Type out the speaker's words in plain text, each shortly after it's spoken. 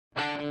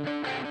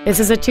This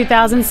is a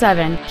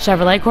 2007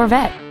 Chevrolet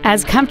Corvette,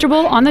 as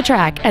comfortable on the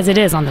track as it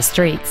is on the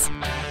streets.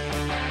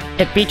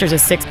 It features a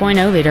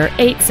 6.0-liter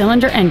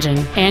 8-cylinder engine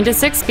and a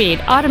 6-speed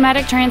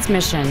automatic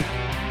transmission.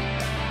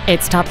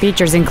 Its top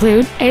features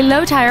include a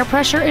low tire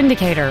pressure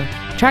indicator,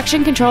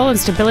 traction control and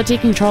stability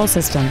control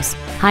systems,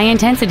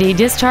 high-intensity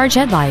discharge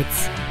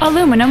headlights,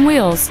 aluminum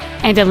wheels,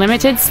 and a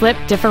limited slip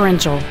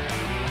differential.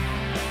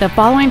 The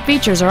following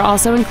features are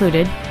also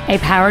included: a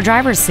power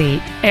driver's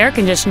seat, air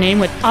conditioning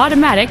with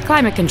automatic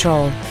climate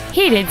control,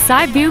 heated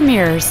side view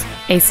mirrors,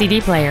 a CD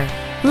player,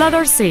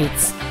 leather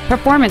seats,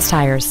 performance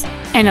tires,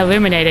 an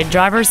illuminated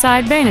driver's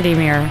side vanity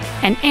mirror,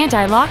 an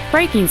anti-lock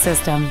braking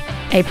system,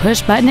 a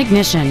push-button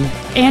ignition,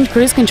 and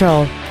cruise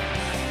control.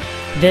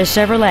 This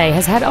Chevrolet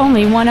has had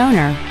only one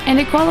owner, and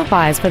it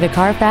qualifies for the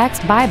Carfax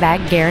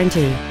buyback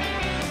guarantee.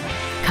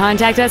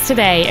 Contact us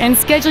today and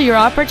schedule your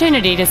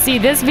opportunity to see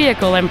this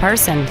vehicle in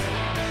person.